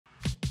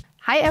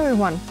Hi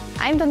everyone,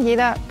 I'm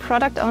Daniela,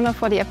 Product Owner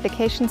for the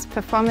applications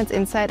Performance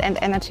Insight and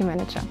Energy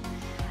Manager.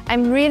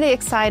 I'm really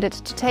excited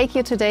to take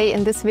you today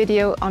in this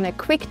video on a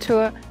quick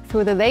tour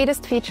through the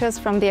latest features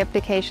from the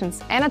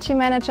applications Energy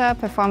Manager,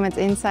 Performance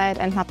Insight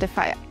and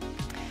Notifier.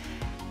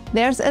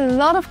 There's a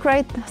lot of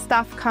great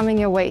stuff coming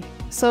your way,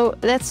 so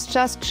let's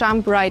just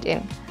jump right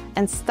in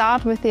and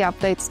start with the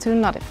updates to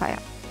Notifier.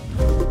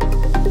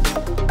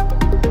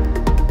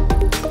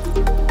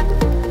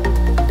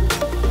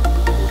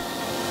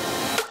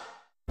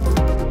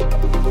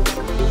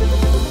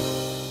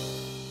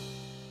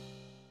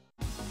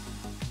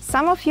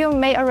 Some of you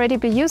may already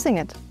be using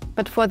it,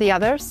 but for the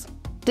others,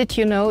 did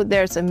you know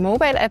there's a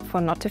mobile app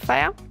for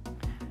Notifier?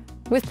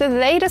 With the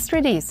latest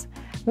release,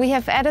 we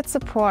have added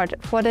support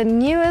for the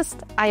newest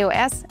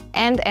iOS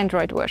and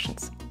Android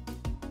versions.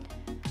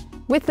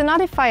 With the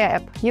Notifier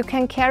app, you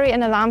can carry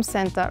an alarm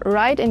center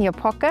right in your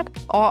pocket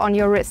or on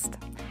your wrist,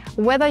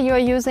 whether you're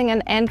using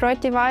an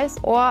Android device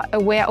or a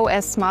Wear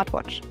OS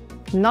smartwatch.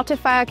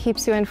 Notifier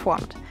keeps you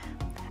informed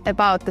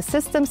about the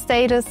system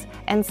status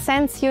and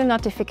sends you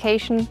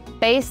notification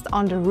based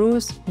on the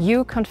rules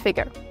you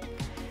configure.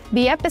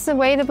 The app is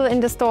available in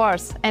the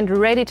stores and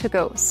ready to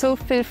go, so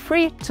feel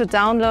free to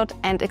download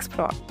and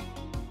explore.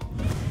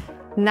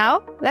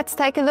 Now, let's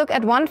take a look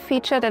at one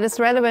feature that is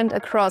relevant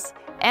across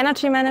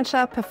Energy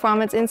Manager,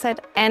 Performance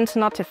Insight and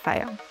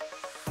Notifier.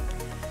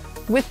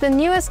 With the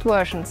newest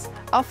versions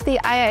of the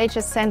IIH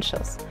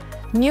Essentials,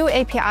 new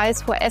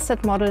APIs for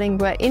asset modeling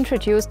were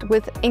introduced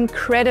with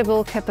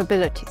incredible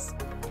capabilities.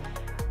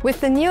 With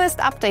the newest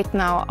update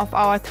now of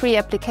our 3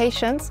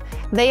 applications,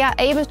 they are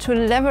able to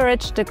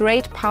leverage the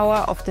great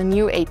power of the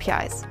new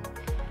APIs.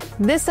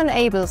 This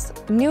enables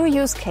new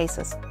use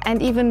cases and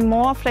even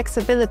more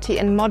flexibility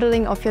in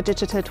modeling of your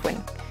digital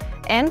twin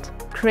and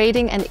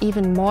creating an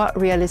even more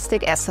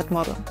realistic asset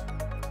model.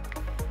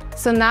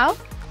 So now,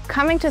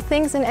 coming to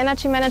things in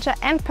Energy Manager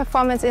and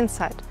Performance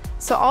Insight.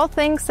 So all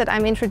things that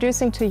I'm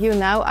introducing to you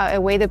now are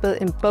available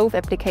in both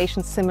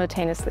applications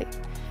simultaneously.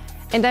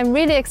 And I'm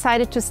really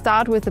excited to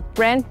start with a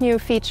brand new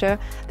feature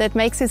that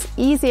makes it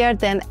easier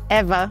than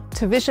ever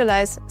to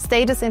visualize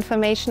status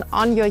information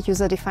on your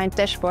user-defined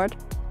dashboard,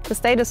 the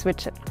status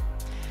widget.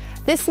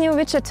 This new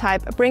widget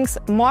type brings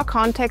more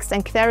context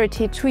and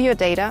clarity to your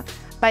data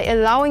by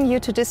allowing you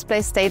to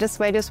display status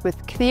values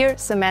with clear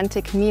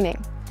semantic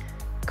meaning.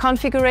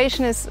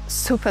 Configuration is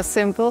super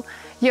simple.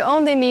 You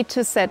only need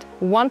to set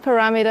one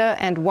parameter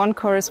and one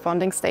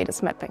corresponding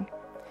status mapping.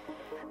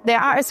 There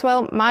are as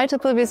well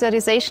multiple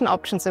visualization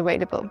options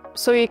available,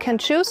 so you can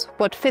choose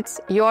what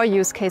fits your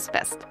use case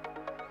best.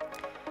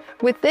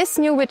 With this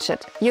new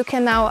widget, you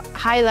can now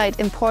highlight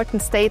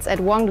important states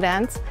at one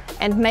glance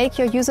and make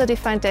your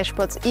user-defined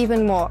dashboards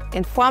even more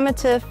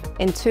informative,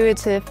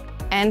 intuitive,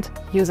 and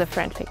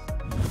user-friendly.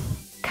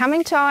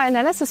 Coming to our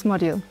analysis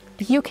module,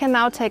 you can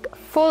now take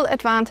full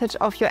advantage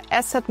of your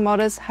asset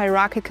model's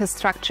hierarchical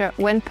structure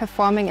when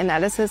performing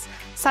analysis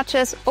such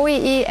as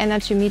OEE,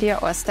 energy media,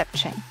 or step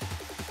chain.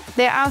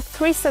 There are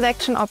 3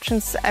 selection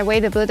options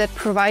available that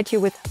provide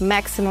you with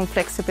maximum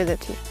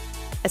flexibility.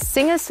 A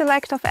single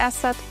select of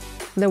asset,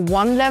 the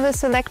one-level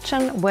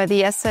selection where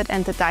the asset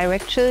and the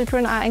direct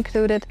children are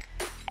included,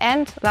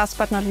 and last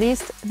but not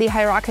least, the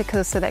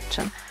hierarchical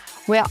selection,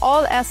 where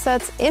all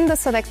assets in the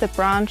selected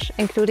branch,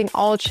 including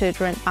all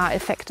children, are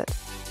affected.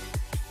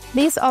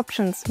 These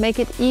options make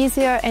it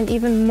easier and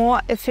even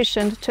more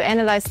efficient to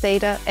analyze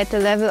data at the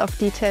level of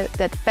detail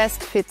that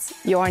best fits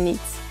your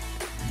needs.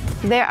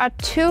 There are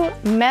 2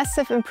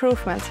 massive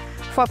improvements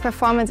for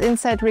Performance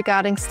Insight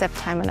regarding step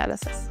time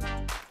analysis.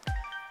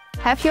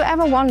 Have you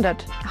ever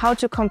wondered how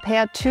to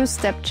compare 2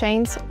 step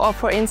chains or,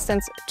 for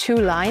instance, 2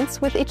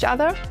 lines with each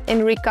other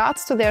in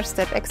regards to their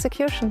step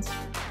executions?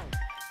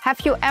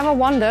 Have you ever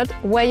wondered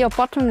where your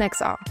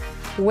bottlenecks are,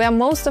 where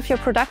most of your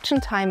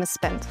production time is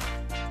spent?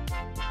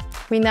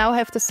 We now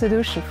have the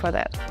solution for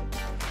that.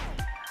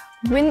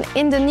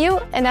 In the new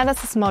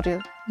analysis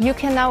module, you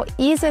can now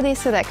easily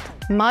select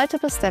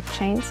multiple step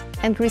chains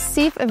and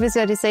receive a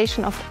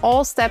visualization of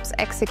all steps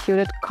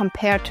executed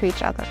compared to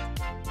each other.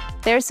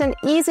 There's an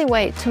easy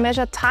way to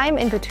measure time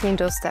in between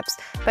those steps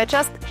by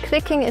just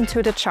clicking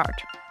into the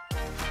chart.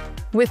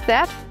 With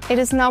that, it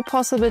is now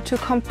possible to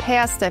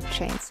compare step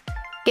chains,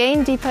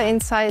 gain deeper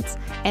insights,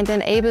 and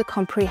enable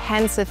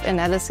comprehensive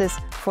analysis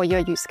for your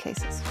use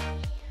cases.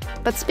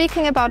 But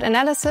speaking about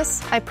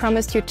analysis, I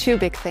promised you 2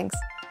 big things.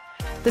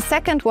 The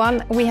second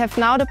one, we have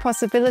now the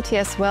possibility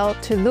as well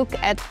to look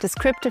at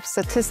descriptive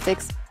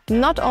statistics,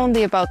 not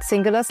only about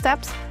singular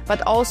steps,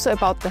 but also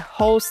about the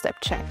whole step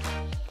chain.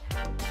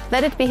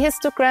 Let it be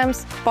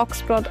histograms,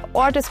 box plot,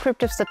 or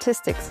descriptive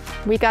statistics.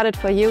 We got it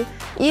for you,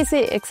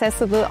 easy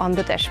accessible on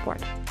the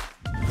dashboard.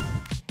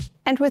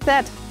 And with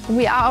that,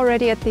 we are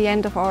already at the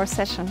end of our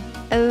session.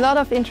 A lot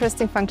of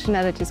interesting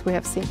functionalities we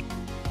have seen.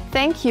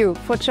 Thank you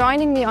for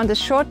joining me on the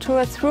short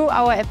tour through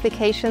our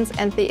applications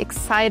and the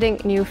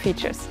exciting new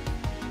features.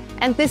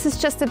 And this is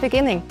just the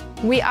beginning.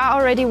 We are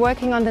already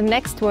working on the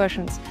next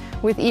versions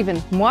with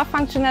even more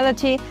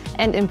functionality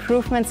and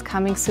improvements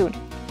coming soon.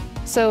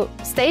 So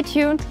stay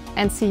tuned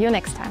and see you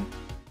next time.